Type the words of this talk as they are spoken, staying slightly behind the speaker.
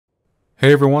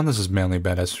Hey everyone, this is Manly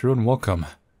Badass Drew, and welcome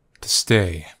to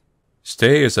Stay.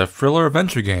 Stay is a thriller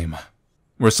adventure game,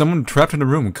 where someone trapped in a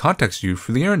room contacts you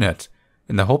through the internet,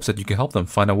 in the hopes that you can help them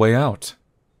find a way out.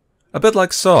 A bit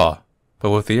like Saw,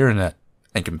 but with the internet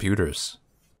and computers.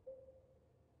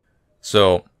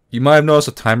 So, you might have noticed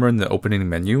a timer in the opening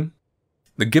menu.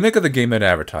 The gimmick of the game it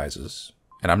advertises,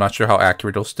 and I'm not sure how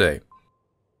accurate it'll stay,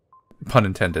 pun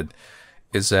intended,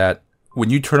 is that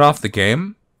when you turn off the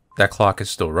game, that clock is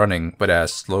still running, but at a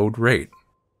slowed rate.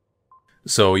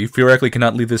 So you theoretically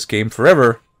cannot leave this game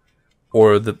forever,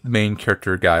 or the main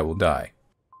character guy will die.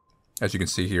 As you can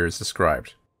see here is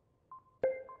described.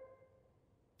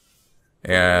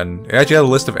 And it actually had a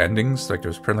list of endings, like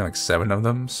there's apparently like 7 of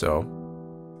them, so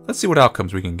let's see what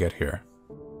outcomes we can get here.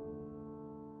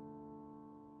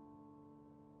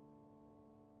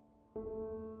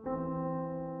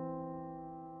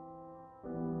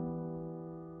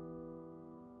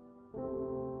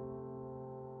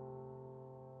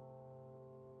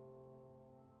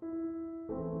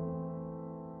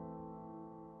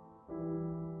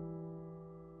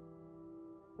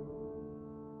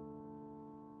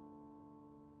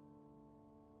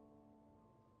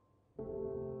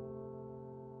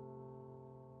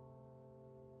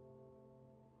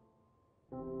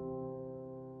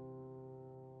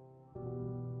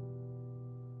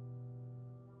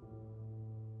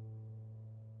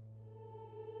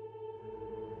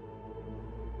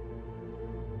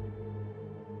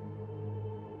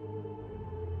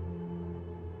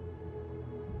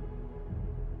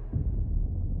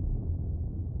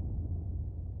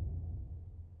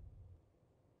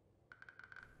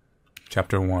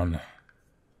 Chapter 1.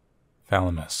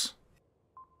 Thalamus.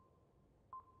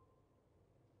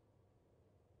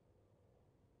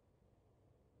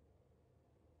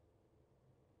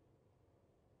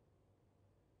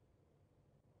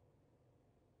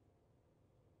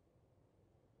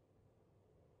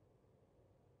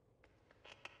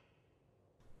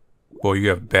 Boy, you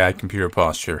have bad computer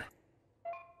posture.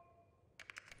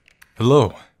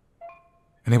 Hello?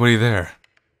 Anybody there?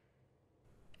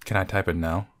 Can I type it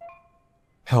now?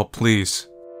 Help, please.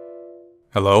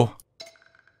 Hello?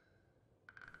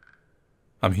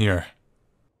 I'm here.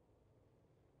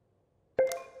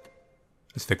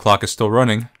 If the clock is still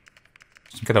running.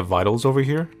 Some kind of vitals over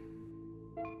here?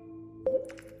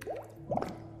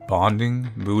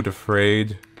 Bonding, mood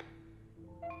afraid.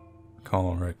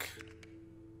 Choleric.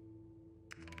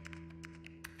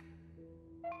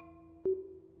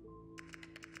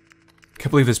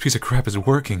 Can't believe this piece of crap is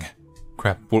working.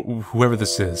 Crap, whoever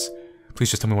this is. Please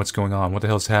just tell me what's going on. What the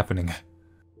hell is happening?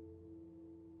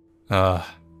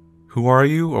 Who are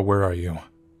you, or where are you?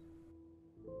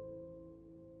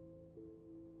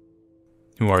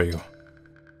 Who are you?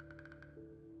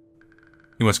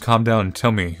 You must calm down and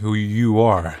tell me who you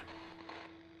are.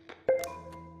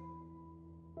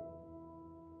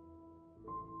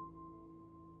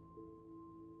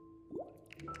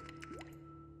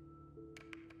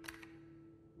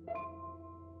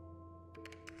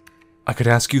 I could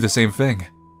ask you the same thing.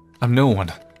 I'm no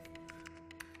one.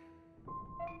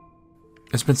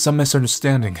 There's been some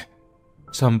misunderstanding.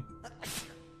 Well,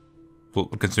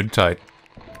 consider tight.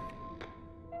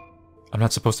 I'm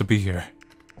not supposed to be here.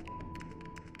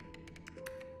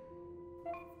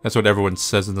 That's what everyone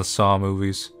says in the Saw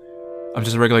movies. I'm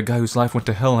just a regular guy whose life went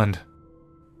to hell and...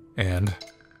 And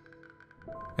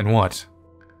what?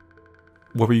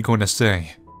 What were you going to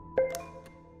say?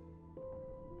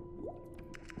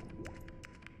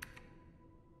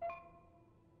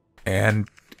 And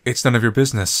it's none of your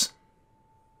business.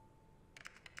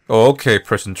 Oh, okay,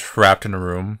 person trapped in a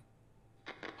room.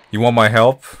 You want my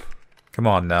help? Come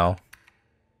on now.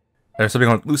 There's something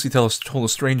on Lucy told a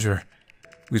stranger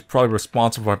who's probably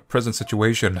responsible for our present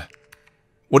situation.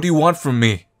 What do you want from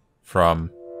me?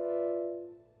 From...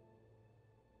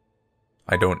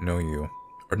 I don't know you,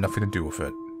 or nothing to do with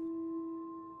it.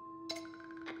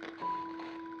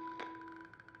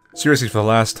 Seriously, for the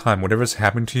last time, whatever's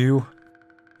happened to you,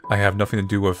 I have nothing to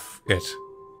do with it.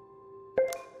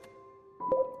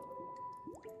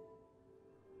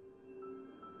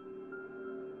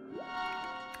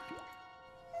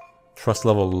 Trust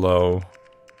level low.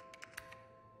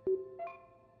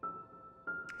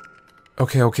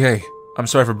 Okay. I'm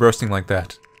sorry for bursting like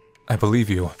that. I believe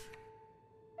you.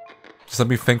 Just let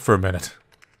me think for a minute.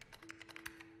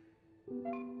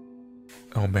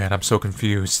 Oh man, I'm so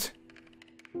confused.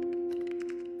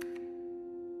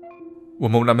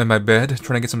 One moment I'm in my bed,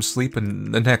 trying to get some sleep,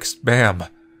 and the next, bam!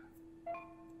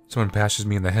 Someone bashes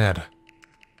me in the head.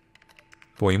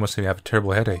 Boy, you must have a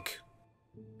terrible headache.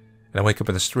 And I wake up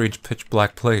in a strange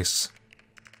pitch-black place.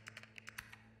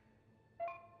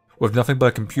 with nothing but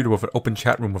a computer with an open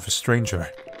chat room with a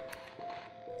stranger.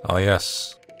 Oh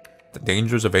yes, the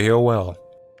dangers of AOL.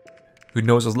 Who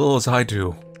knows as little as I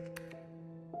do.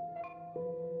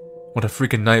 What a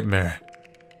freaking nightmare.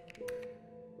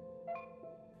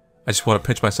 I just want to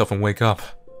pinch myself and wake up.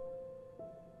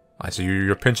 I see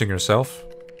you're pinching yourself.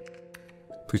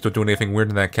 Please don't do anything weird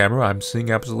in that camera. I'm seeing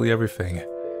absolutely everything.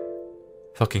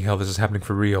 Fucking hell, this is happening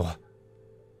for real.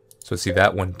 So see,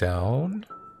 that went down.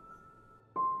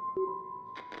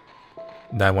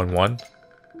 911.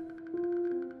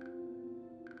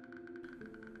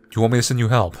 Do you want me to send you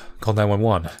help? Call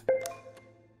 911.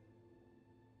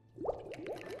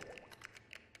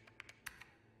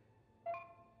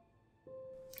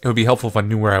 It would be helpful if I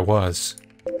knew where I was.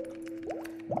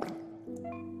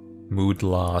 Mood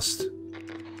lost.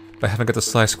 But I haven't got the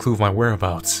slightest clue of my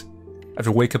whereabouts. I have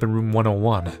to wake up in room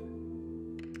 101.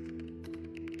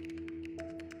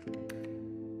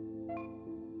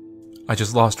 I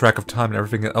just lost track of time and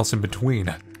everything else in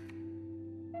between.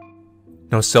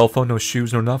 No cell phone, no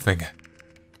shoes, no nothing.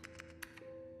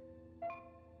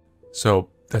 So,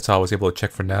 that's how I was able to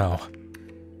check for now.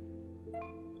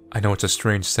 I know it's a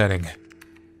strange setting.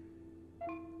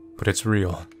 But it's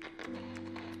real.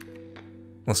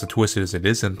 Unless the twist is it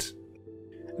isn't.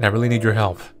 And I really need your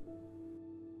help.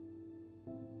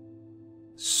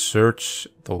 Search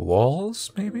the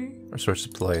walls, maybe? Or search the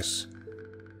place?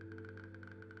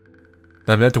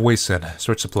 I'm meant to waste in.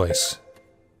 Search the place.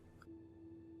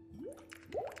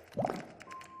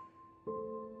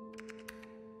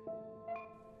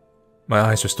 My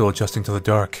eyes are still adjusting to the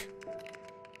dark.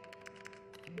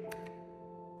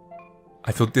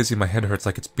 I feel dizzy, my head hurts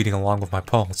like it's beating along with my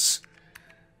pulse.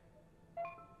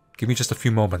 Give me just a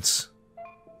few moments.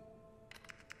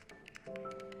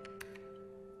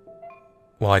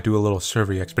 While I do a little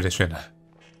survey expedition.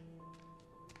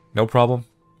 No problem.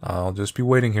 I'll just be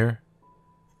waiting here.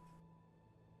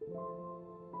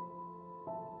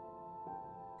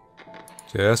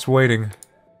 Just waiting.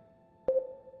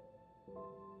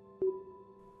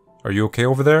 Are you okay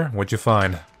over there? What'd you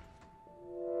find?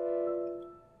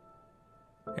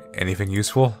 Anything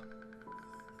useful?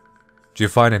 Did you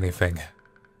find anything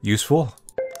useful?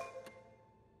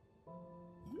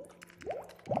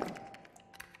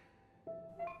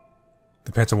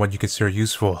 Depends on what you consider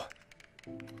useful.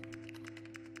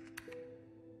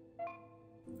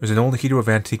 There's an old heater with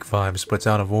antique vibes, but it's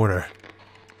out of order.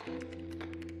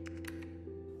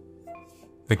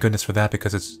 Thank goodness for that,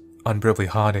 because it's unbearably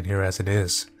hot in here as it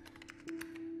is.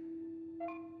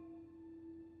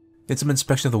 Did some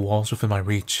inspection of the walls within my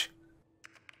reach.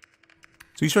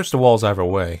 So you searched the walls either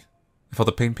way. I felt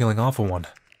the paint peeling off of one.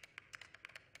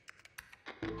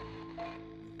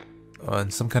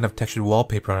 And some kind of textured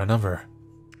wallpaper on another.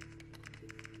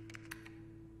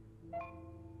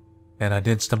 And I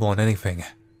didn't stumble on anything.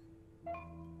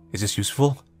 Is this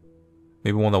useful?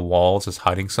 Maybe one of the walls is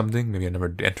hiding something? Maybe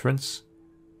another entrance?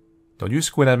 Don't you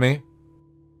squint at me.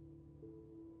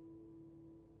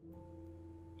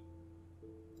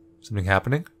 Something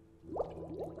happening?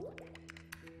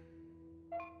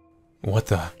 What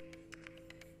the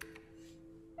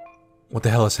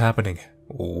hell is happening?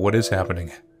 What is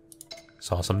happening?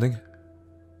 Saw something?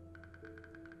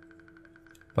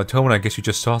 By tone, I guess you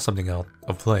just saw something out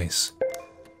of place.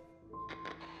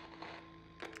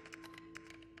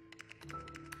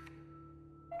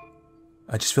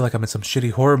 I just feel like I'm in some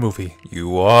shitty horror movie.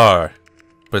 You are.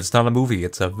 But it's not a movie,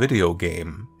 it's a video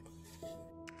game.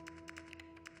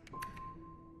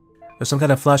 There's some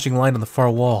kind of flashing light on the far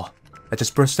wall that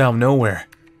just burst out of nowhere.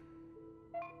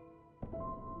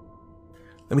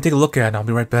 Let me take a look at it and I'll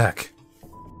be right back.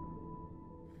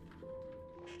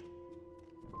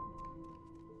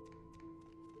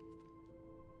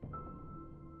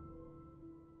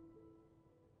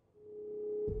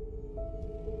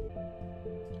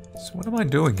 So what am I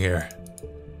doing here?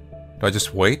 Do I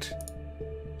just wait?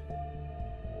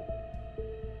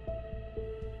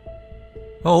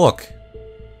 Oh look!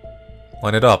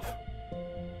 Line it up.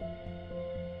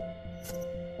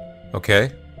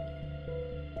 Okay.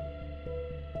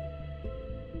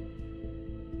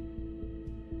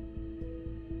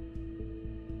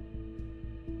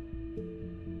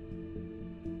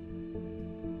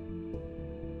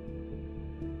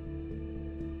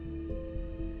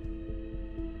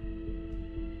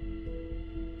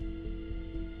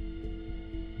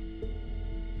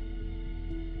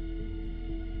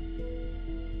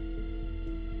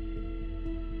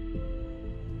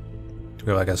 Do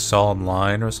we have like a solid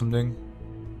line or something?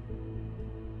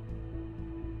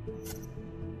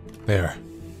 There.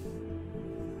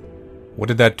 What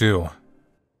did that do?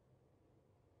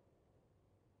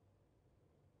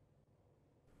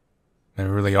 They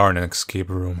really are in an escape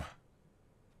room.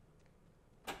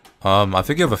 I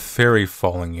think you have a fairy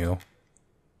following you.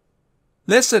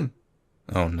 Listen!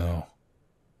 Oh no.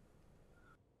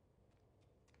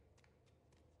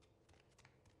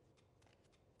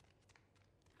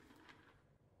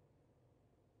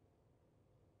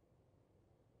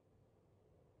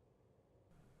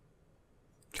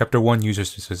 Chapter 1, User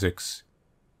Statistics.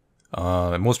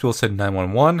 Most people said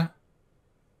 911.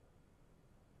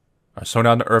 Are so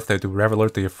down to earth they do Rev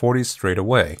alert their 40s straight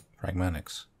away.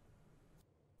 Pragmatics.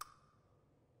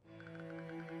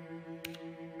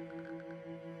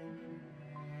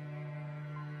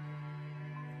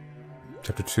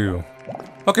 Chapter 2.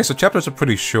 Okay, so chapters are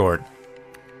pretty short.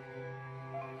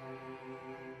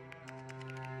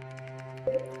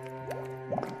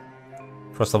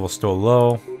 Trust level still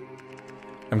low.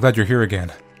 I'm glad you're here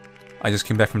again. I just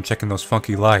came back from checking those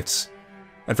funky lights.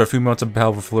 After a few months of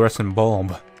battle with a fluorescent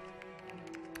bulb.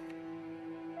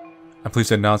 I'm pleased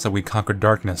to announce that we conquered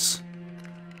darkness.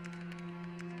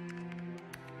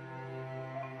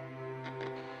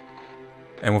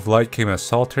 And with light came a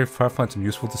solitary firefly and some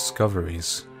useful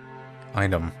discoveries.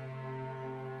 Item.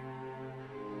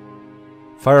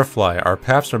 Firefly. Our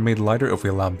paths are made lighter if we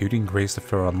allow beauty and grace to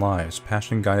fill our lives.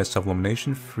 Passion, guidance,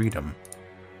 self-illumination, freedom.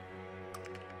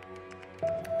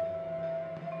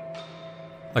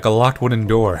 Like a locked wooden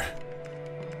door.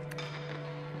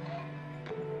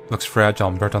 Looks fragile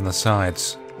and burnt on the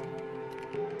sides.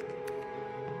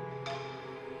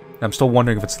 I'm still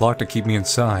wondering if it's locked to keep me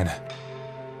inside.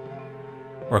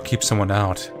 Or keep someone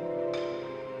out.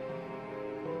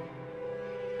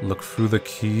 Look through the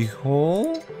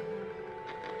keyhole?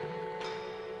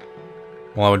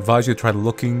 Well, I would advise you to try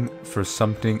looking for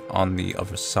something on the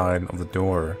other side of the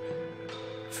door.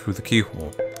 Through the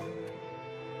keyhole.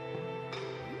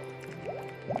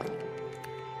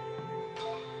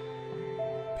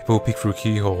 People who peek through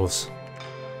keyholes.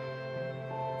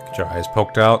 Get your eyes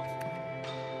poked out.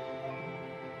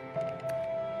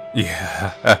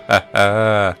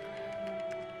 Yeah.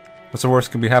 What's the worst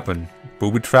that can be happen?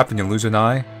 Booby trapped and you lose an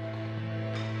eye?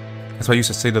 That's what I used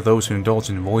to say to those who indulge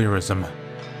in voyeurism.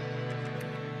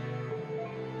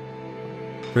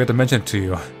 Forgot to mention it to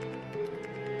you.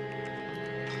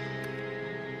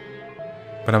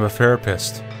 But I'm a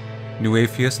therapist, new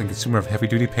atheist, and consumer of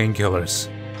heavy-duty painkillers.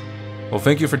 Well,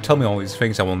 thank you for telling me all these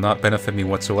things that will not benefit me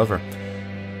whatsoever.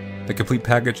 The complete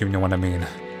package, you know what I mean.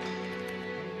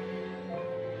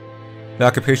 The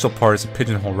occupational part is a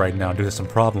pigeonhole right now due to some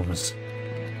problems.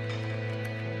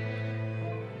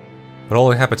 But all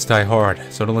the habits die hard,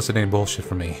 so don't listen to any bullshit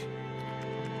from me.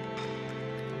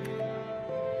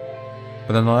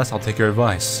 But nonetheless, I'll take your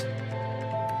advice.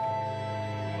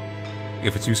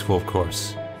 If it's useful, of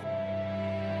course.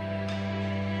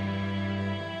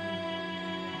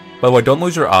 By the way, don't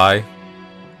lose your eye.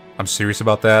 I'm serious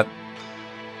about that.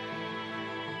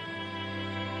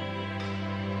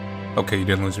 Okay, you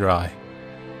didn't lose your eye.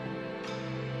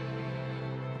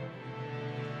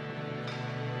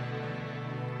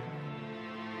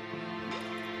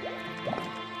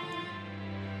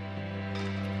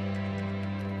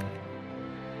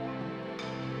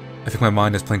 I think my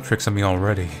mind is playing tricks on me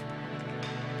already.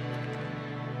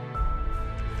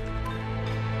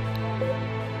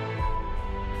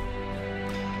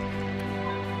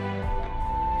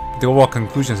 The overall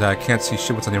conclusion is that I can't see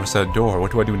shit what's on the other side of the door.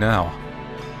 What do I do now?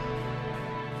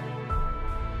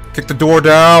 Kick the door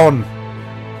down!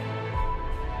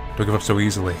 Don't give up so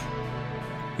easily.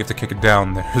 You have to kick it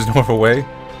down. There's no other way.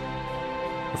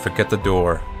 Or forget the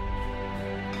door.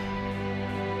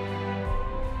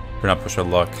 Better not push our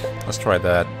luck. Let's try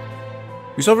that.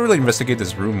 We still have to really investigate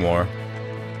this room more.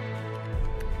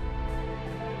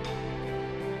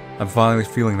 I'm finally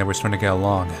feeling that we're starting to get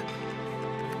along.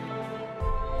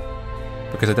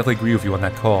 Because I definitely agree with you on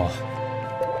that call.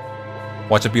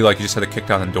 Watch it be like you just had to kick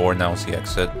down the door and now it's the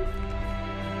exit.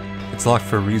 It's locked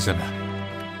for a reason.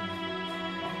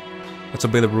 Let's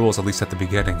obey the rules, at least at the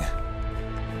beginning.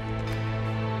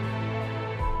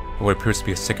 What appears to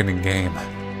be a sickening game.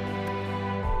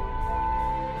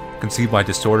 Conceived by a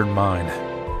disordered mind.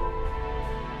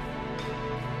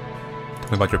 Tell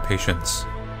me about your patience.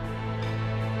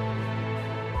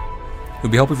 It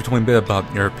would be helpful if you told me a bit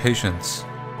about your patience.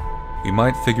 We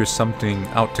might figure something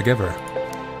out together.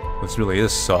 This really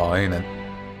is Saw, ain't it?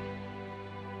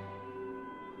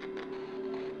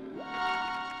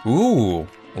 Ooh,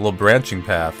 a little branching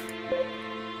path.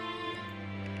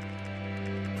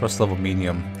 Trust level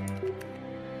medium.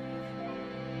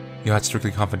 You had strictly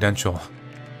confidential.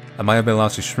 I might have been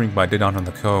allowed to shrink, but I did not on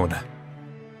the code.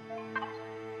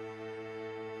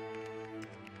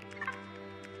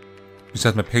 You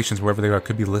Besides, my patients, wherever they are,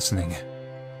 could be listening.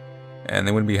 And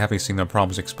they wouldn't be happy seeing their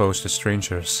problems exposed to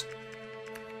strangers.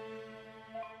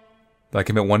 But I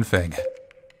can admit one thing.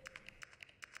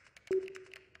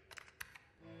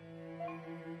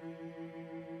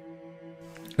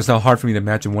 It's not hard for me to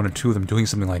imagine one or two of them doing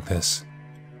something like this.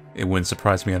 It wouldn't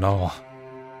surprise me at all.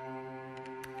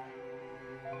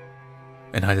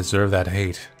 And I deserve that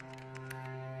hate.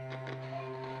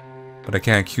 But I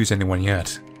can't accuse anyone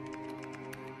yet.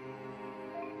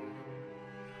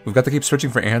 We've got to keep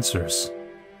searching for answers.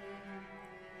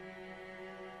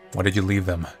 Why did you leave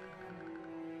them?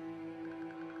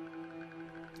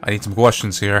 I need some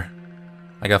questions here.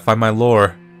 I gotta find my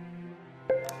lore.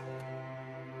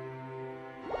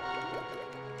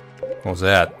 What was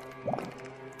that?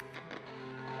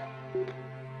 You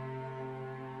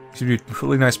seem to be a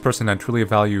truly nice person and I truly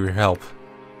value your help.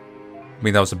 I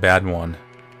mean, that was a bad one.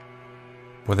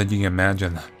 More than you can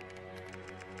imagine.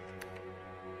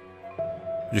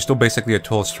 You're still basically a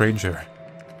total stranger.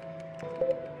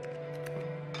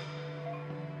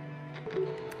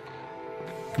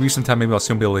 Give me some time, maybe I'll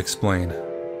soon be able to explain.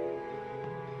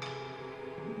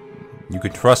 You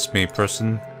can trust me,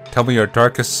 person. Tell me your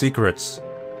darkest secrets.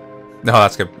 No,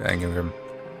 that's good.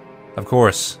 Of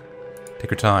course.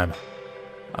 Take your time.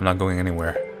 I'm not going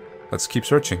anywhere. Let's keep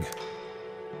searching.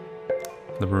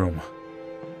 The room.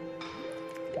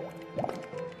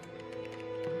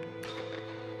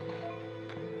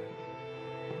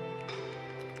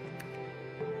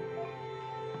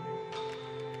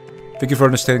 Thank you for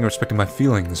understanding and respecting my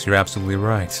feelings. You're absolutely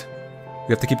right.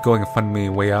 We have to keep going and find me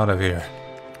a way out of here.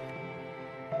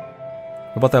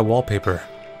 What about that wallpaper?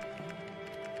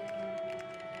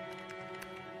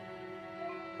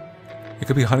 It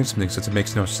could be hiding something since it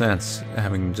makes no sense,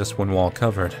 having just one wall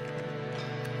covered.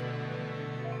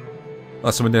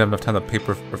 Unless someone didn't have enough time to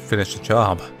paper or finish the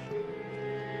job.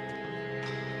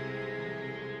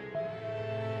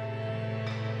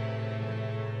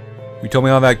 You tell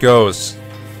me how that goes.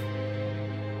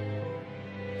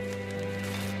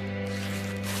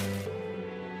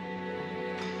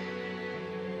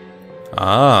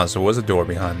 Ah, so it was a door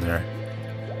behind there.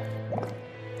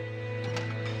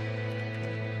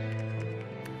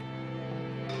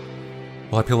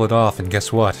 Well, I peel it off, and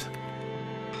guess what?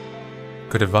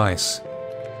 Good advice.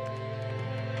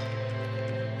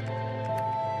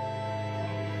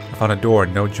 I found a door,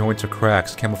 no joints or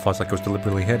cracks, camouflaged like it was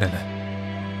deliberately hidden.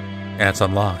 And it's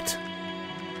unlocked.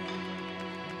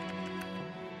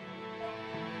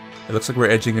 It looks like we're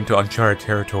edging into uncharted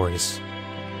territories.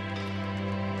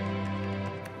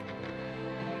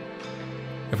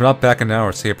 If we're not back in an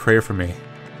hour, say a prayer for me.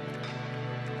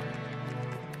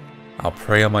 I'll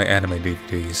pray on my anime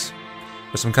DVDs.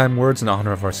 For some kind words in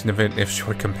honor of our significant, if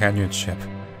short, companionship.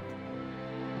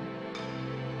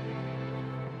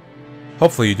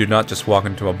 Hopefully you do not just walk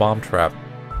into a bomb trap.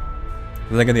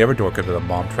 Then again, the other door could be a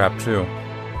bomb trap too.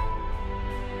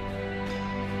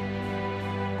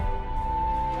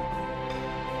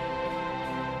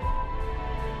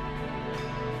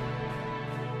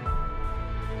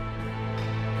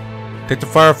 Take the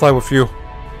Firefly with you.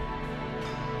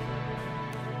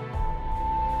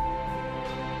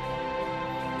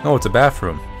 Oh, it's a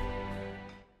bathroom.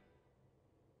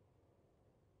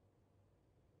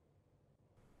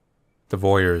 The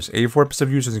voyeurs. 84%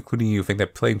 of users, including you, think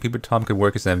that playing Peeping Tom could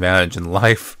work as an advantage in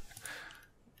life.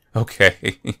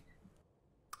 Okay.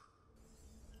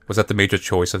 Was that the major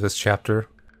choice of this chapter?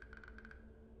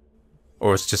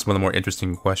 Or is it just one of the more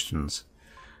interesting questions?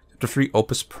 Chapter 3,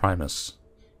 Opus Primus.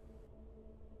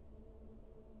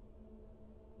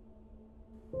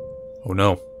 Oh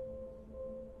no.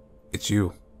 It's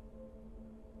you.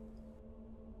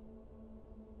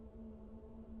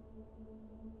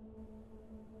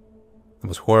 The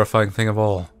most horrifying thing of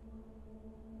all.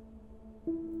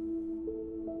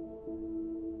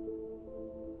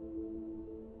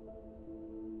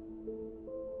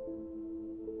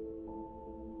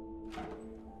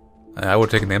 I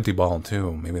would take an empty ball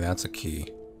too. Maybe that's a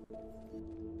key.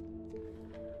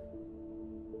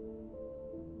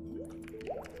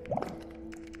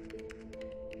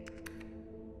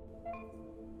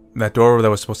 That door that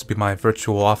was supposed to be my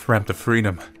virtual off-ramp to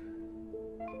freedom.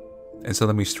 And so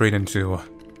led me straight into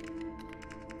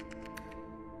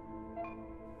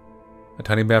a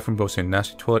tiny bathroom boasting a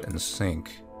nasty toilet and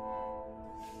sink.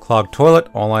 Clogged toilet,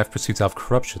 all life proceeds out of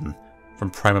corruption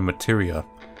from prima materia.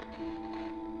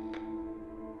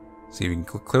 So you can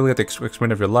clearly at the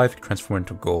experiment of your life, you transform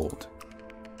into gold.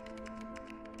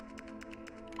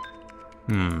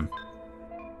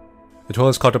 The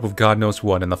toilet is clogged up with God knows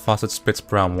what, and the faucet spits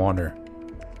brown water.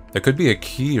 There could be a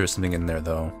key or something in there,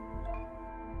 though.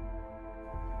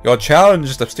 Your challenge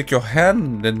is to stick your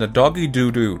hand in the doggy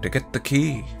doo-doo to get the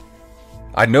key.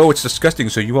 I know it's disgusting,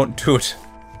 so you won't do it.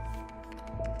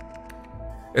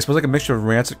 It smells like a mixture of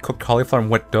rancid cooked cauliflower and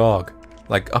wet dog.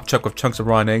 Like upchuck with chunks of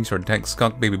raw eggs or a dank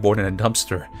skunk baby born in a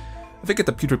dumpster. I think it's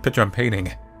the putrid picture I'm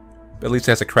painting. But at least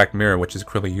it has a cracked mirror, which is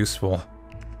clearly useful.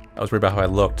 I was worried about how I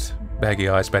looked. Baggy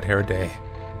eyes, bad hair day.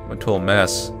 I'm a total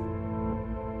mess.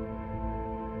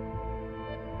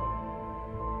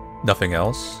 Nothing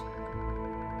else?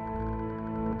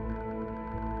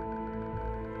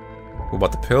 What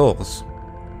about the pills?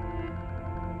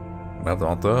 What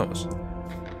about those?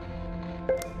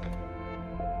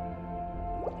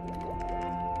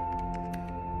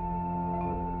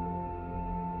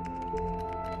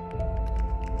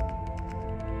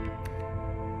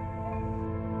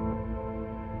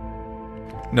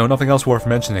 No, nothing else worth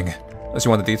mentioning. Unless you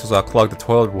want the details of how clogged the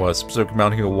toilet was, specific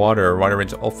mounting of water, or wide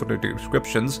range of alternate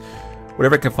descriptions.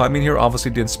 Whatever can find me in here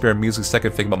obviously didn't spare a measly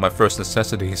second thinking about my first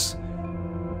necessities.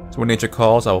 So when nature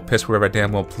calls, I will piss wherever I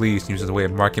damn well please and use it as a way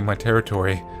of marking my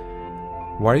territory.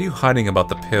 Why are you hiding about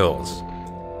the pills?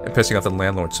 And pissing off the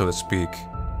landlord, so to speak.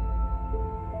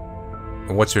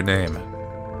 And what's your name?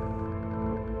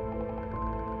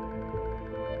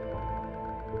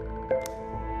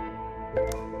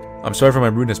 I'm sorry for my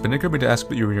rudeness, but it occurred to me to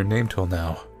ask you your name till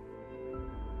now.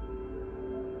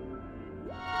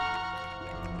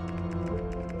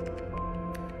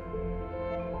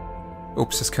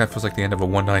 Oops, this kind of feels like the end of a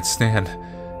one-night stand.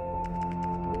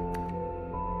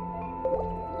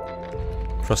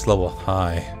 Trust level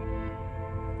high.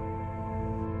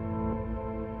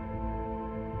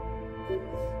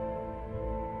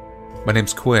 My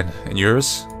name's Quinn, and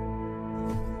yours?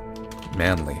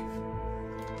 Manly.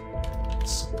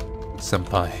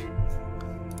 Senpai.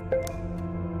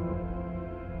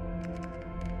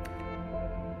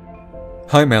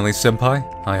 Hi, Manly Senpai.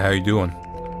 Hi, how you doing?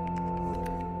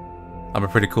 I'm a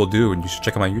pretty cool dude, and you should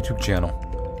check out my YouTube channel.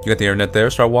 You got the internet there?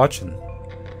 Start watching.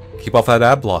 Keep off that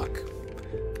ad block.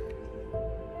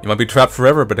 You might be trapped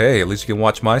forever, but hey, at least you can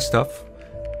watch my stuff.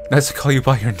 Nice to call you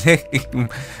by your name.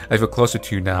 I feel closer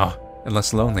to you now, and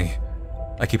less lonely.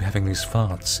 I keep having these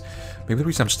thoughts. Maybe the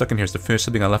reason I'm stuck in here is to finish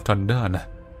something I left undone.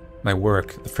 My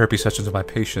work, the therapy sessions with my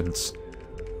patients.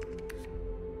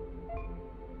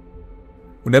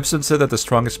 When Ibsen said that the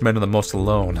strongest men are the most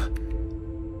alone,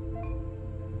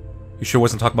 you sure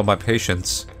wasn't talking about my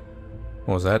patients.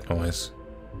 What was that noise?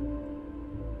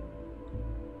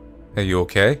 Hey, you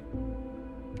okay?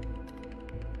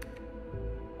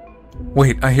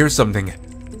 Wait, I hear something.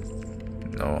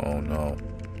 No.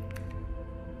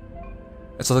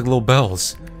 It's like little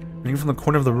bells, ringing from the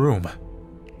corner of the room.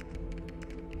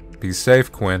 Be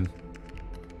safe, Quinn.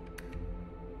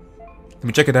 Let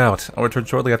me check it out. I'll return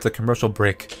shortly after the commercial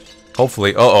break.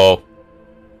 Hopefully. Uh-oh.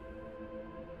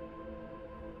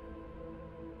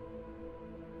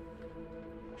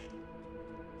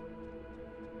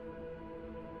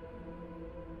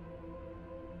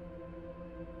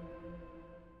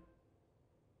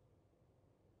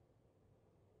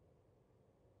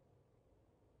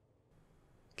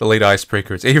 The late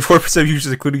icebreakers. 84% of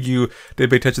users, including you,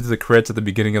 didn't pay attention to the credits at the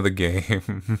beginning of the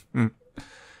game.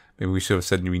 Maybe we should have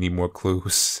said we need more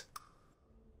clues.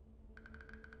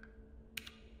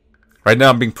 Right now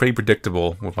I'm being pretty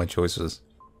predictable with my choices.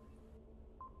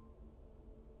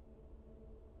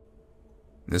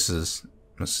 This is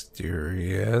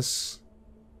mysterious.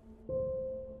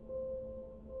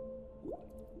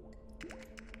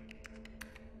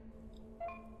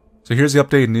 So here's the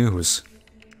updated news.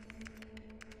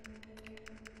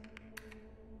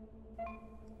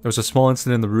 There was a small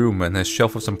incident in the room, and a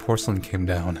shelf of some porcelain came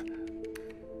down.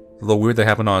 A little weird that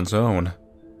happened on its own.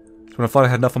 So when I thought I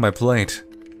had enough on my plate,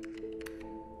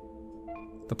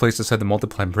 the place decided to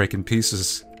multiply and break in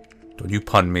pieces. Don't you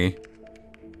pun me.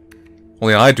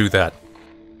 Only I do that.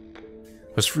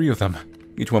 There's 3 of them,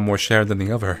 each one more shattered than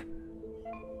the other.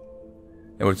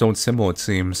 And with its own symbol, it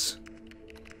seems.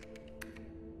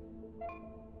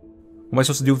 What am I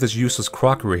supposed to do with this useless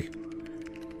crockery?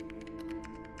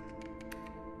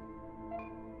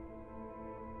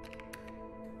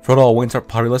 Throw it all away and start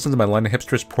pottery lessons in my line of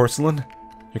hipster's porcelain?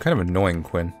 You're kind of annoying,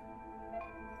 Quinn.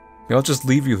 Maybe I'll just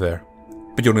leave you there.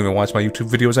 But you don't even watch my YouTube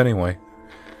videos anyway.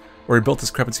 Or rebuild this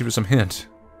crap and see for some hint.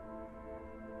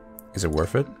 Is it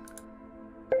worth it?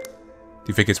 Do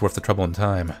you think it's worth the trouble and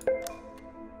time?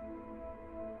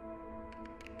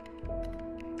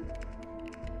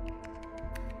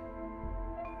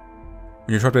 When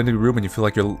you're trapped in a new room and you feel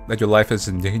like your life is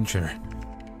in danger,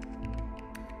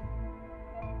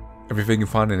 everything you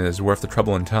find in it is worth the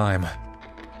trouble and time.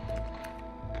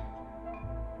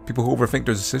 People who overthink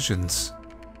their decisions.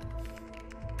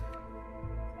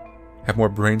 have more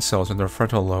brain cells in their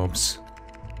frontal lobes.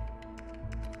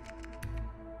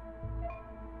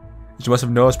 As you must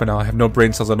have noticed by now, I have no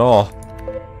brain cells at all.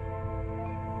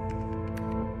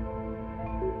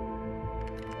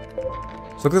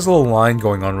 So look at this little line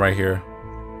going on right here.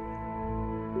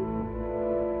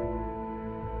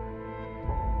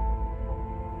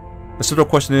 The simple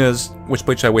question is, which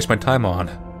plate should I waste my time on?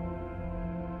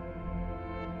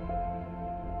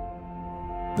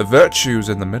 The virtue's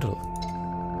in the middle.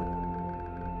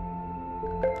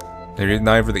 They're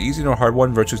neither the easy nor hard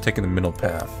one, virtue's taking the middle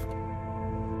path.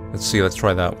 Let's see, let's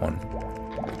try that one.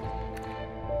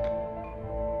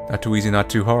 Not too easy, not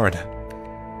too hard.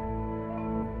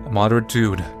 A moderate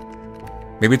dude.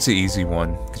 Maybe it's the easy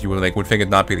one, because you would think it'd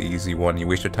not be the easy one, you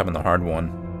waste your time on the hard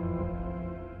one.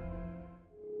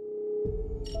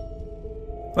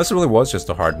 Unless it really was just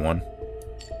a hard one.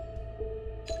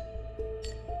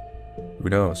 Who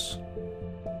knows?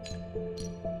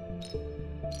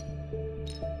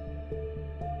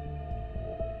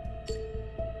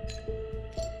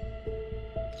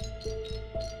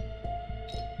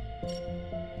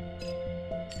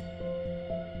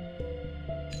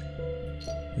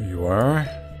 Here you are.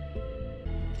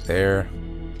 There.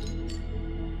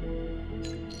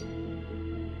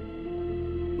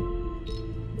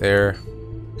 There.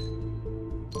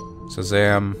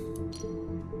 Shazam.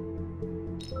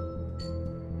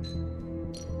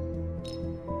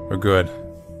 We're good.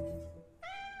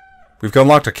 We've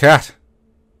unlocked a cat.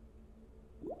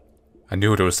 I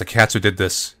knew it was the cats who did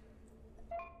this.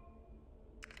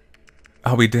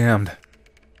 I'll be damned.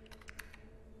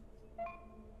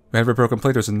 Man of a broken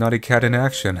plate, there's a naughty cat in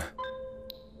action.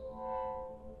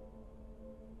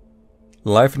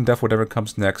 Life and death, whatever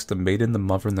comes next, the maiden, the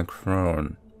mother, and the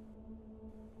crone.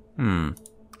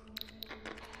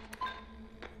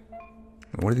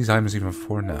 What are these items even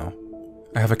for now?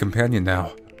 I have a companion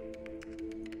now.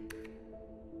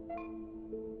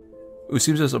 Who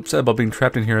seems as upset about being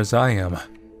trapped in here as I am.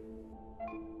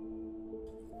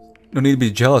 No need to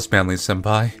be jealous,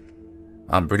 Manly-senpai.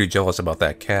 I'm pretty jealous about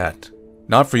that cat.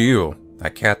 Not for you.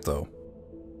 That cat, though.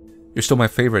 You're still my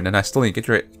favorite, and I still need to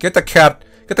get the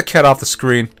cat off the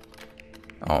screen.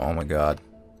 Oh my god.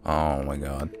 Oh my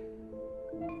god.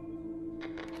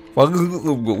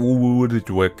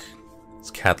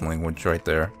 It's cat language right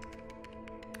there.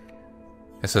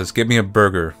 It says, "Get me a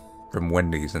burger from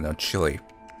Wendy's and a chili."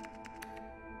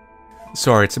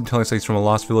 Sorry, it's him telling us he's from a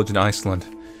lost village in Iceland.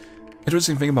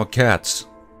 Interesting thing about cats.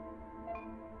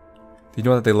 Do you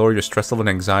know that they lower your stress level and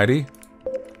anxiety?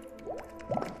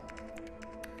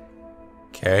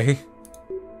 Okay.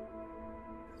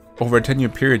 Over a 10-year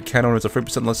period, cat owners are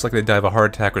 3% less likely to die of a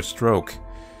heart attack or stroke.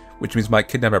 Which means my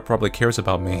kidnapper probably cares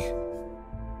about me.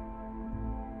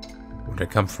 Where did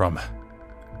it come from?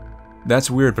 That's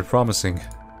weird, but promising.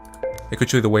 It could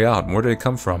show you the way out. Where did it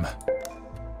come from?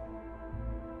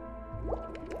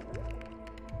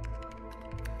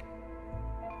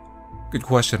 Good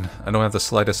question. I don't have the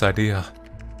slightest idea.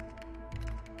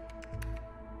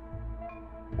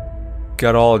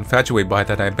 Got all infatuated by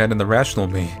that, I abandoned the rational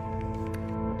me.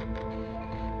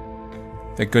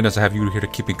 Thank goodness I have you here to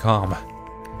keep me calm.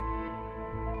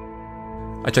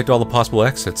 I checked all the possible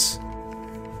exits.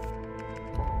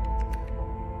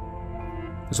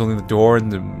 There's only the door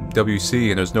and the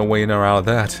WC, and there's no way in or out of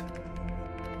that.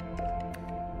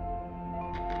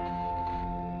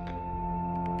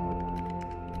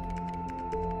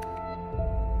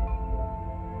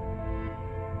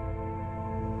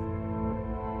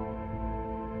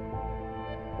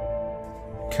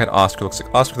 Cat Oscar looks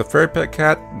like Oscar the fairy pet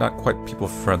cat, not quite people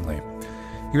friendly.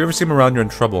 If you ever see him around, you're in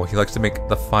trouble. He likes to make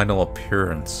the final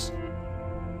appearance.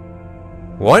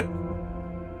 What?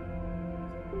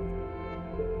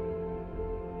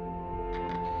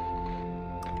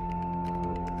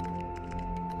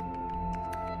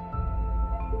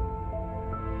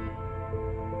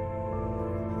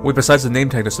 Wait, besides the name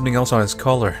tag, there's something else on his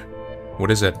collar.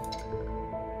 What is it?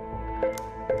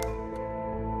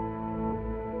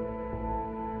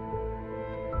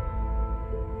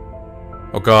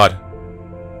 Oh god.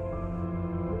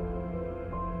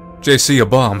 JC, a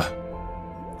bomb.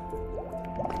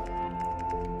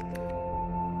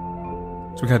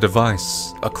 So we got a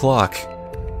device, a clock,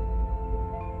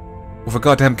 with a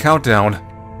goddamn countdown.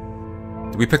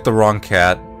 Did we pick the wrong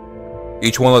cat?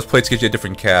 Each one of those plates gives you a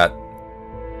different cat.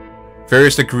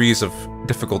 Various degrees of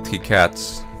difficulty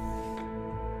cats.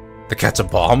 The cat's a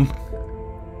bomb?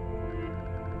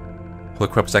 Holy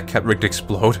crap, is that cat rigged to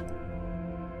explode?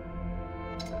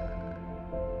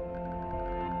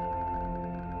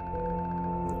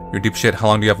 You're deep shit, how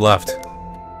long do you have left?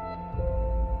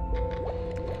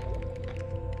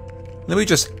 Let me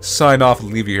just sign off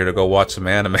and leave you here to go watch some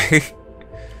anime.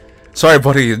 Sorry,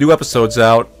 buddy, the new episode's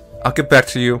out. I'll get back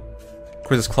to you. According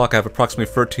to this clock, I have approximately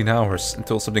 13 hours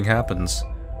until something happens.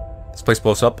 This place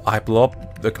blows up, I blow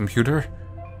up, the computer.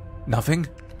 Nothing?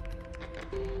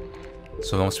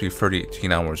 So it must be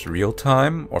 13 hours real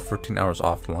time, or 13 hours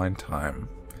offline time.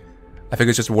 I think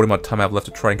it's just what amount of time I have left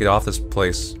to try and get off this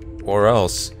place, or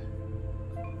else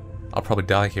I'll probably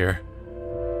die here.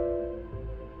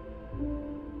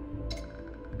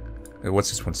 Hey,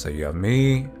 what's this one say? You have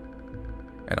me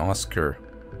and Oscar.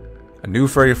 A new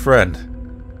furry friend.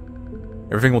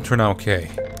 Everything will turn out okay.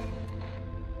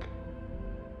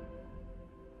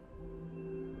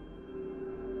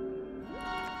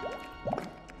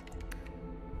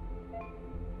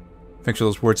 Thanks for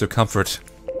those words of comfort.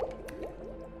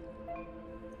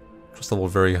 Trust level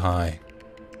very high.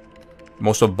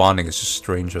 Emotional bonding is just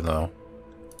stranger though.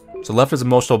 So left is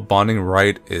emotional bonding,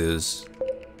 right is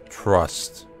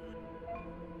trust.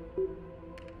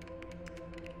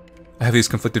 I have these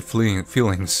conflicted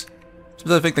feelings.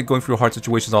 Sometimes I think that going through hard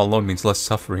situations all alone means less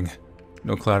suffering.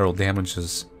 No collateral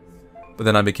damages. But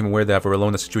then I became aware that if I were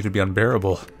alone, the situation would be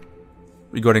unbearable.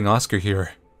 Regarding Oscar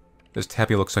here, this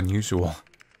tabby looks unusual.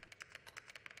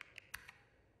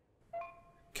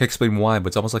 Can't explain why, but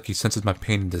it's almost like he senses my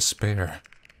pain and despair.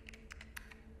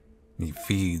 And he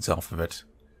feeds off of it.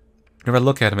 Whenever I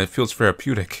look at him, it feels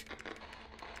therapeutic.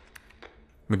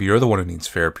 Maybe you're the one who needs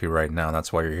therapy right now,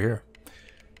 that's why you're here.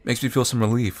 Makes me feel some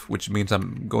relief, which means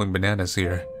I'm going bananas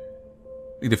here.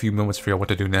 Need a few moments to figure out what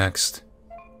to do next.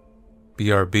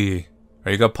 BRB.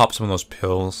 Are you gonna pop some of those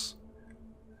pills?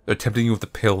 They're tempting you with the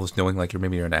pills, knowing like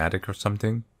maybe you're an addict or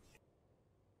something.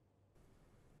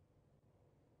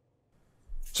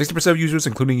 60% of users,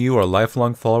 including you, are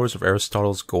lifelong followers of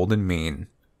Aristotle's golden mean.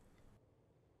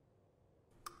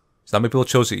 So not many people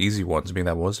chose the easy ones, meaning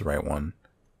that was the right one.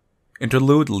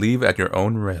 Interlude, leave at your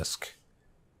own risk.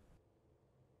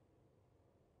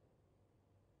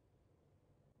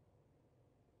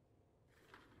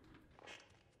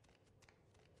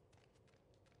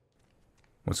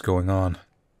 What's going on?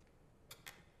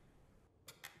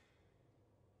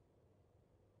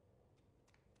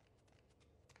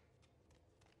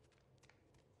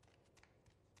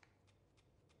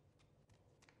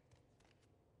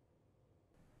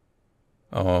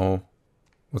 Oh,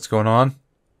 what's going on?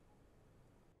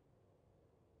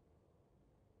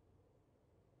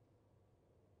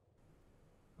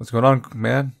 What's going on,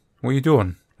 man? What are you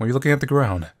doing? Why are you looking at the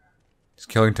ground? Just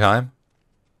killing time?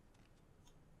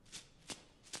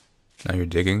 Now you're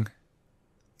digging?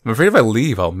 I'm afraid if I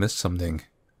leave, I'll miss something.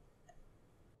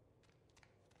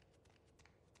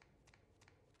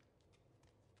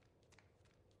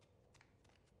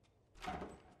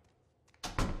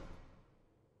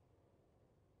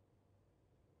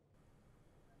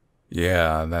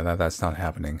 Yeah, that's not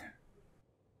happening.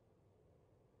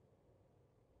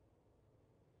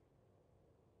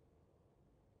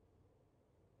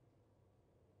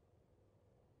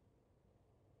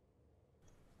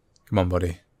 Come on,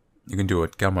 buddy. You can do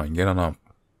it. Come on, get on up.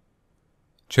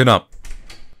 Chin up.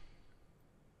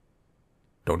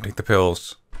 Don't take the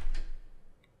pills.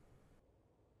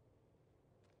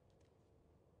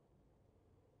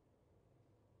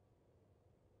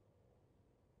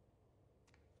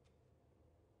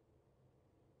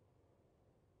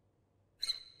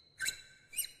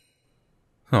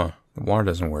 Huh. The water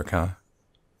doesn't work, huh?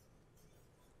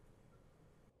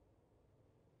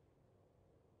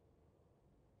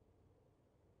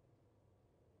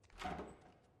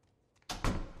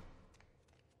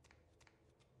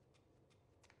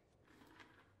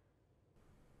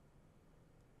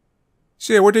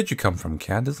 So yeah, where did you come from,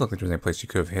 cat? Doesn't look like there's any place you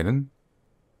could have hidden.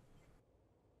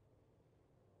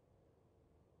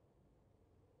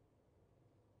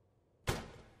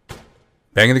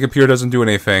 Banging the computer doesn't do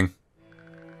anything.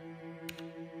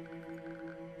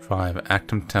 5.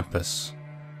 Actum Tempest.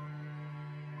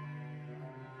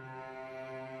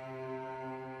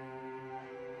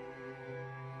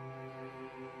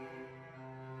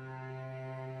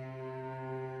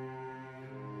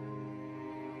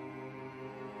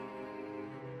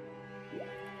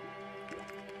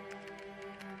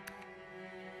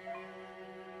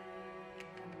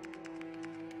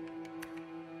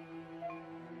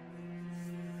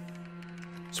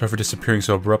 Sorry for disappearing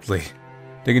so abruptly.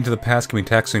 Digging into the past can be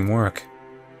taxing work.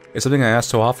 It's something I ask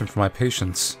so often for my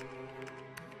patients.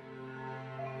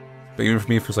 But even for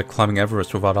me, it feels like climbing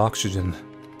Everest without oxygen.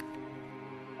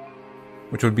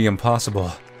 Which would be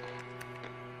impossible.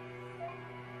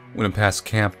 When in past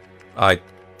camp, I...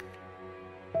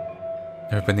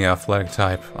 never been the athletic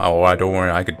type. Oh, don't worry,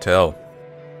 I could tell.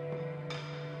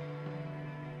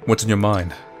 What's in your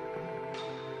mind?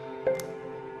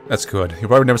 That's good. You've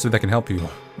probably never something that can help you.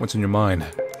 What's in your mind?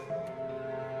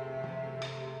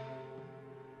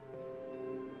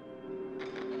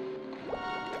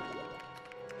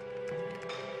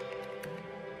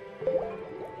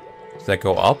 Does that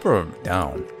go up or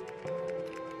down?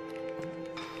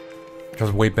 I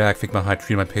was way back thinking about how I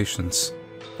treat my patients.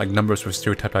 Like numbers with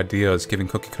stereotyped ideas, giving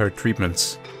cookie-cutter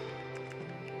treatments.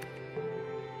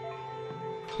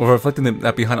 Or reflecting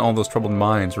that behind all those troubled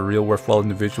minds were real worthwhile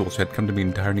individuals who had come to me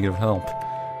in dire need of help.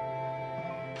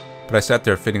 But I sat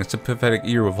there fitting a sympathetic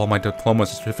ear with all my diplomas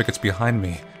and certificates behind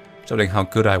me, shouting how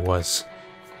good I was.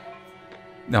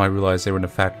 Now I realized they were in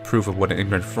fact proof of what an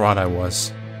ignorant fraud I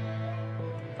was.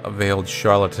 A veiled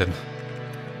charlatan.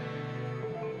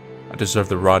 I deserve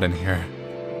the rot in here.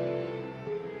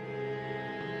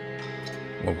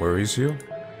 What worries you?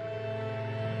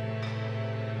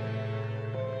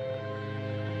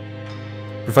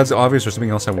 If that's obvious or something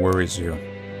else that worries you.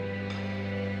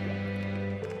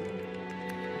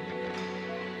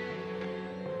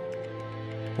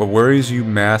 What worries you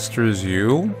masters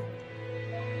you?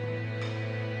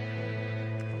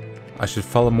 I should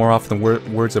follow more often the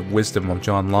words of wisdom of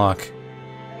John Locke.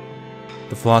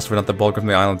 The philosopher, not the bulk of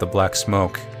the island of the black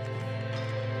smoke.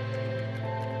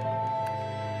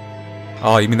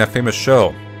 Oh, you mean that famous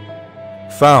show?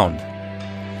 Found.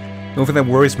 The only thing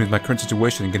that worries me is my current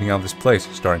situation and getting out of this place,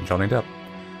 starring Johnny Depp.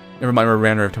 Never mind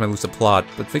Miranda every time I lose the plot,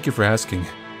 but thank you for asking.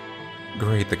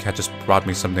 Great, the cat just brought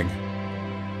me something.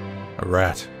 A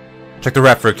rat. Check the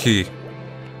rat for a key.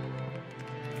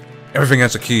 Everything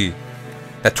has a key.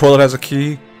 That toilet has a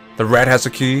key. The rat has a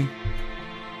key.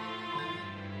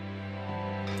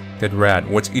 Dead rat,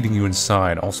 what's eating you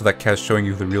inside? Also, that cat's showing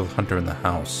you the real hunter in the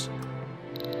house.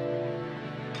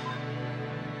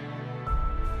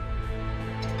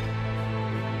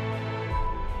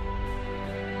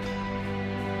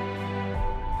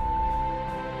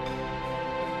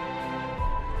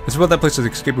 It's about that place's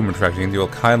escape room attraction, and you'll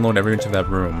high and low every inch of that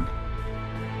room.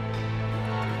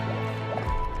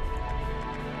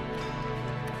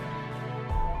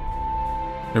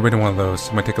 You're reading one of those.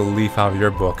 I might take a leaf out of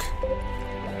your book.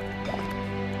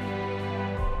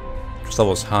 Interest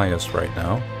level's highest right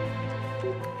now.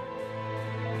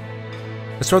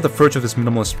 Let's start with the fridge of this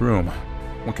minimalist room.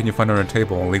 What can you find on a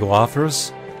table? Illegal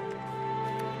offers?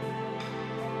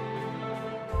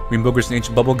 Green boogers and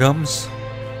ancient bubble gums?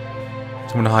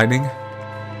 Someone hiding?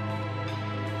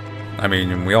 I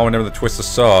mean, we all remember the twist of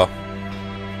Saw. Ugh,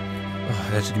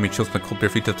 that should give me chills from the cold bare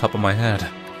feet to the top of my head.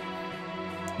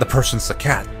 The person's the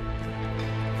cat.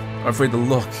 I'm afraid to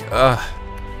look.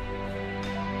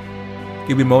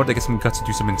 Give me a moment to get some guts to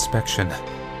do some inspection.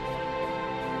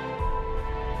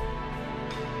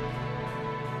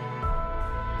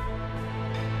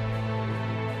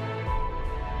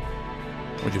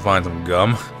 Would you find some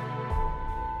gum?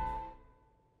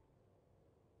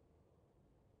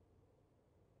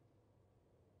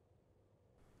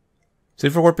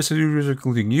 Safe for purposes users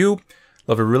including you.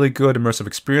 Love a really good immersive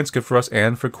experience, good for us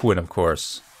and for Quinn, of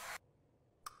course.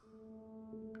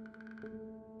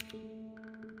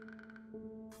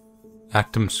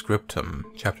 Actum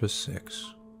Scriptum, Chapter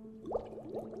 6.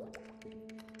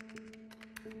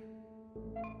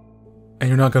 And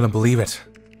you're not gonna believe it.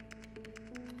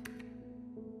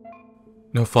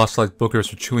 No fossilized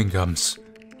boogers or chewing gums.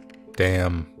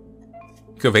 Damn.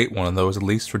 You could have ate one of those at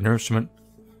least for nourishment.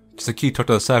 Just a key tucked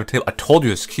on the side of the table. I told you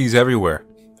there's keys everywhere.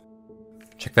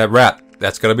 Check that rat.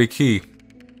 That's gotta be a key.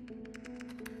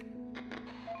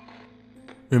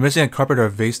 You're missing a carpet or a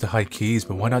vase to hide keys,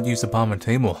 but why not use the bottom of the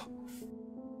table?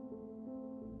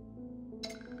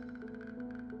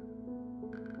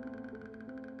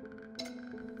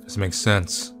 Doesn't make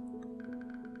sense.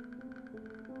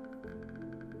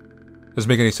 Doesn't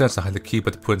make any sense to hide the key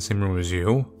but to put it in the same room as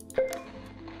you.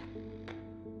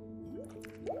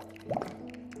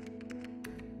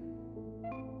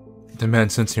 The man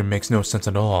sense here makes no sense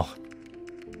at all.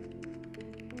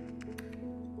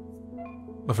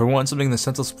 But for once, something in the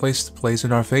senseless place plays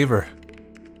in our favor.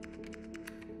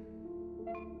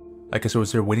 I guess it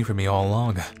was there waiting for me all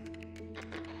along.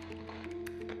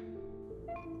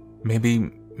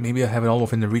 Maybe I have it all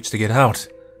within the reach to get out.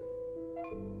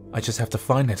 I just have to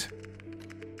find it.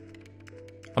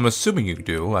 I'm assuming you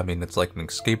do. I mean, it's like an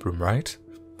escape room, right?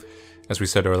 As we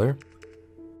said earlier.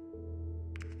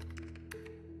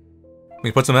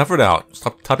 We put some effort out.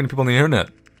 Stop typing to people on the internet.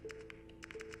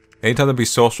 Anytime to be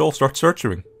social, start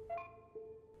searching. And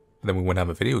then we went have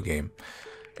a video game.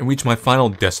 And reach my final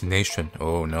destination.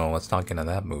 Oh no, let's not get into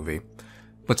that movie.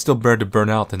 But still better to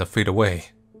burn out than to fade away.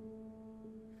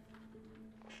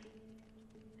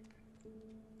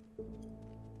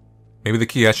 Maybe the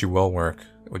key actually will work.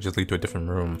 It would just lead to a different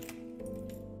room.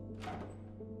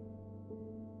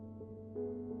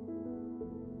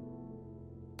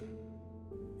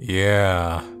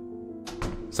 Yeah.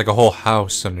 It's like a whole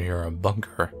house under here, a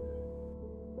bunker.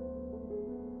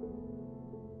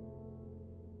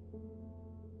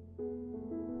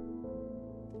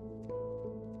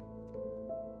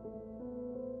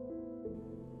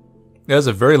 There's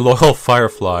a very loyal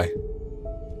firefly.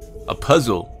 A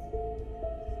puzzle.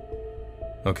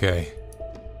 Okay.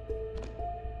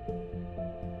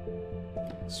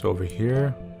 So over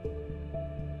here.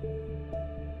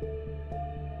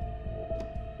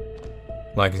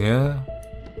 Like yeah.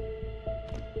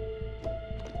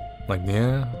 Like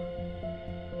yeah.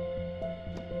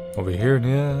 Over here,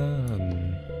 yeah.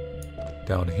 And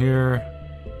down here.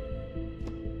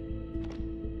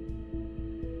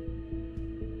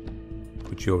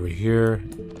 Put you over here.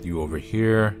 You over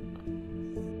here.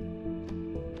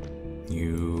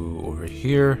 You over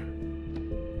here.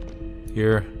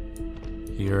 Here.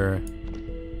 Here.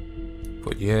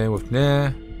 Put yeah with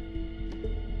nah.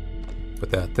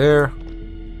 Put that there.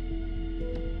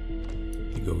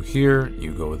 You go here.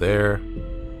 You go there.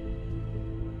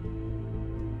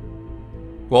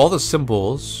 Well, all the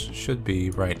symbols should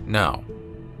be right now.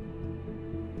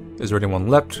 Is there anyone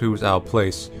left who's out of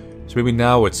place? So maybe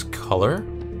now it's color?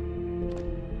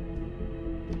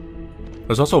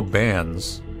 There's also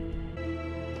bands.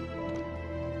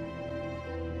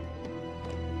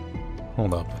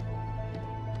 Hold up.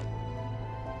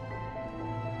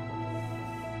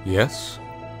 Yes?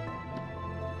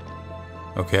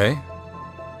 Okay.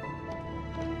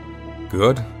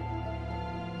 Good.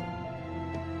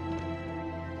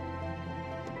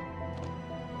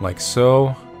 Like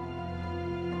so.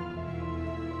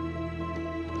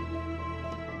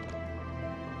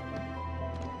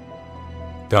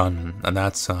 Done on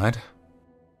that side.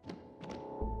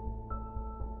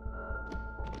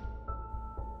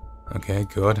 Okay,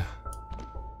 good.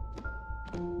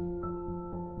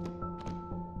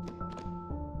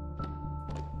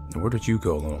 Where did you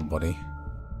go, little buddy?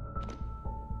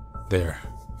 There.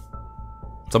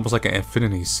 It's almost like an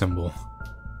infinity symbol.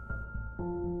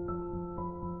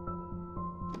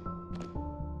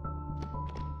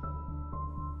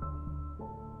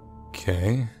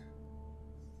 Okay.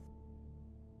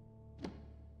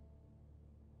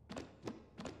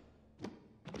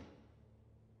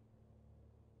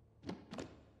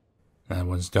 That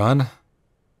one's done.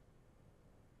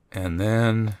 And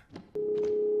then...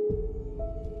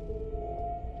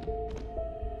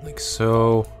 like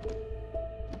so.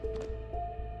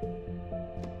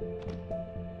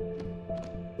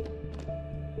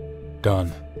 Done.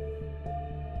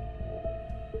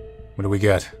 What do we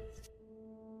get?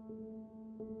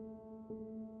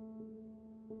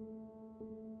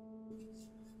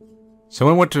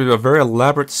 Someone went to a very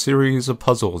elaborate series of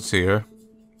puzzles here.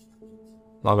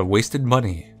 A lot of wasted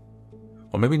money.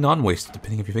 Or maybe non-wasted,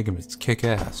 depending if you think it's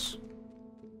kick-ass.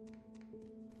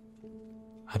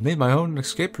 I've made my own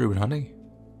escape route, honey.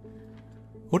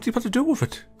 What do you have to do with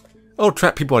it? Oh,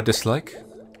 trap people I dislike.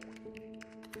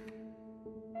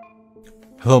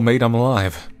 Hello, mate, I'm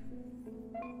alive.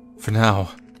 For now.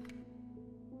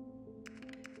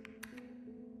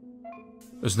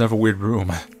 There's another weird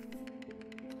room.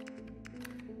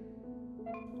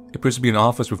 It appears to be an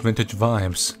office with vintage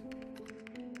vibes.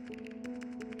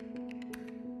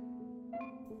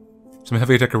 Some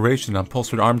heavy decoration, an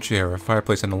upholstered armchair, a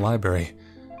fireplace in the library.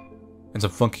 And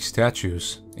some funky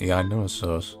statues. Yeah, I noticed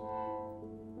those.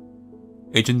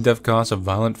 Agent Devkos of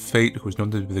Violent Fate, who was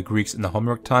known to be the Greeks in the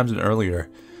Homework times and earlier.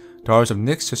 Daughters of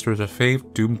Nyx, sisters of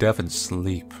Fave, doomed death, and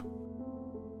sleep.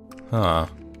 Huh.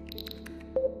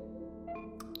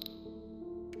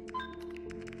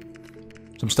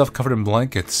 Some stuff covered in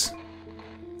blankets.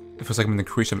 It feels like I'm in the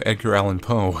creation of Edgar Allan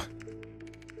Poe.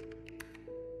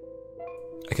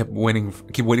 I keep waiting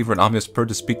for an ominous bird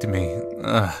to speak to me.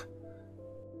 Ugh.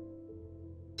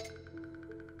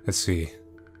 Let's see.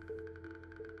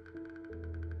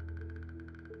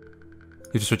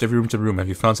 You have to search every room to room. Have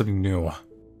you found something new?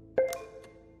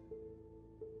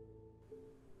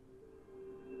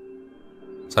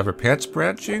 It's either pants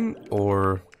branching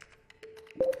or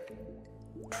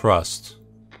trust.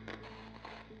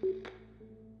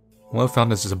 What I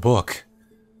found is a book.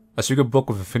 A secret book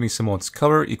with a finny symbol on its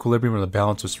cover, equilibrium and the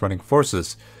balance of surrounding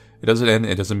forces. It doesn't end,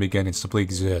 it doesn't begin, it simply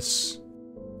exists.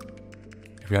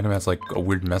 Every item has like a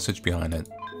weird message behind it.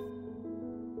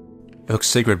 It looks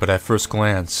sacred, but at first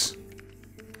glance,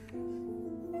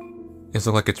 it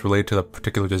doesn't look like it's related to the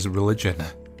particular religion.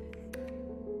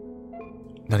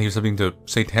 Not even something to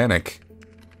satanic.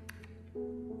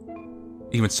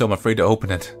 Even so, I'm afraid to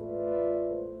open it.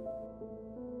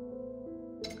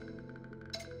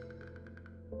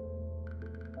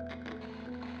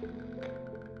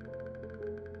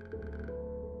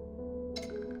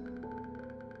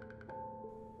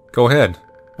 Go ahead.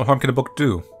 What harm can a book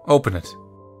do? Open it.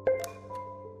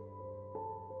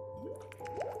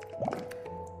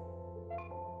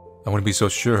 I wouldn't be so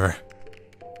sure.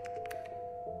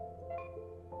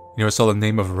 You ever saw The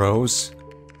Name of Rose?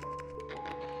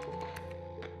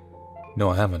 No,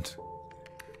 I haven't.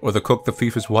 Or The Cook, the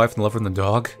Thief, His Wife, and the Lover and the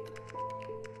Dog?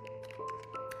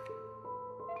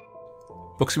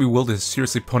 Books can be wielded as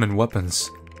seriously potent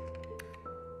weapons.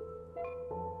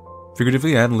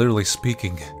 Figuratively and literally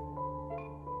speaking.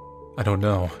 I don't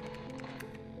know.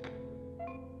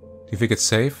 Do you think it's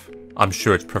safe? I'm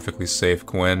sure it's perfectly safe,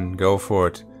 Gwen. Go for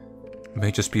it. It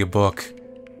may just be a book.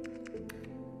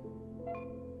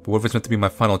 But what if it's meant to be my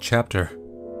final chapter?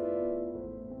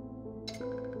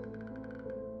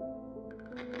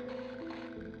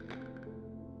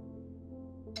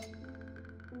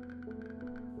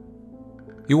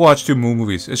 You watch 2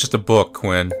 movies. It's just a book,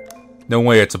 Quinn. No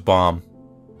way it's a bomb.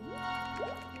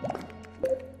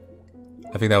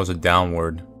 I think that was a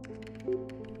downward.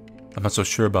 I'm not so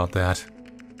sure about that.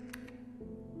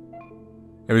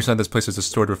 Every time this place is a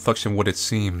distorted reflection of what it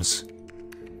seems.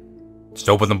 Just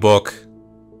open the book.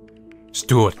 Just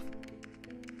do it.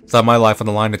 It's not my life on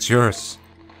the line, it's yours.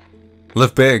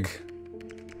 Live big.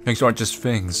 Things aren't just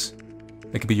things.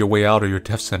 They could be your way out or your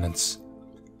death sentence.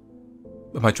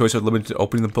 But my choices are limited to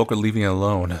opening the book or leaving it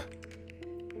alone.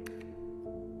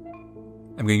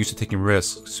 I'm getting used to taking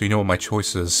risks, so you know what my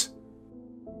choice is.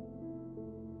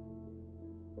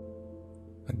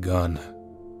 A gun.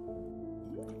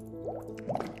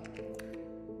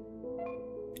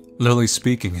 Literally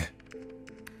speaking,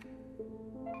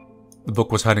 the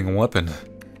book was hiding a weapon.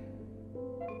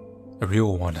 A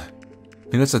real one.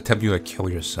 Maybe that's to tempt you to kill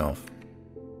yourself.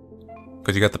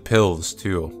 Because you got the pills,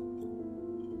 too.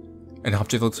 An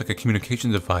object looks like a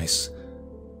communication device.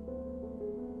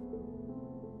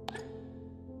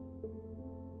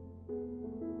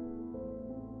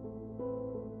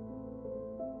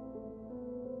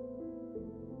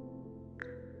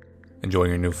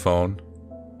 Enjoying your new phone?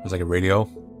 It's like a radio?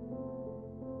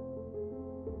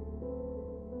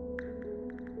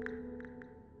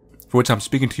 For which I'm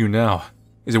speaking to you now.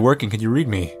 Is it working? Can you read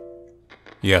me?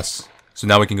 Yes. So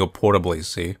now we can go portably,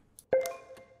 see?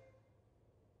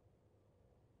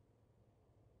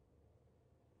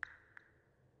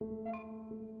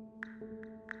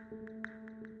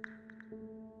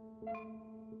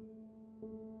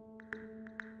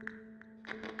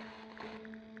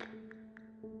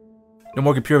 No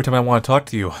more computer every time I want to talk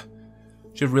to you.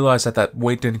 Should have realized that that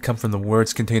weight didn't come from the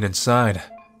words contained inside.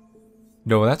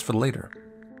 No, that's for later.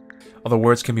 Although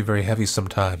words can be very heavy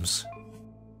sometimes.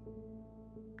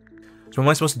 So what am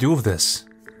I supposed to do with this?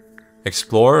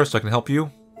 Explore so I can help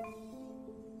you?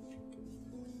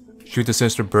 Shoot the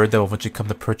sinister bird that will eventually come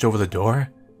to perch over the door?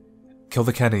 Kill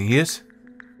the cat and eat it?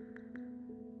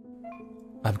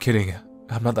 I'm kidding.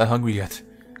 I'm not that hungry yet.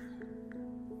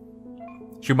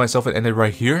 Shoot myself and end it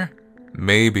right here?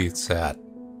 Maybe it's that.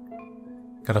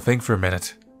 Gotta think for a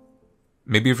minute.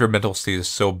 Maybe if your mental state is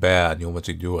so bad, you'll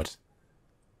eventually do it.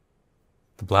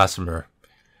 The blasphemer,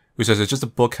 who says it's just a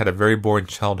book, had a very boring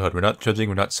childhood. We're not judging,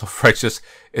 we're not self-righteous,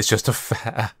 it's just a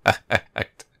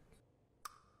fact.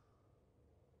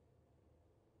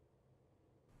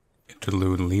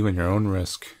 Interlude, leave at your own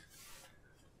risk.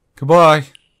 Goodbye.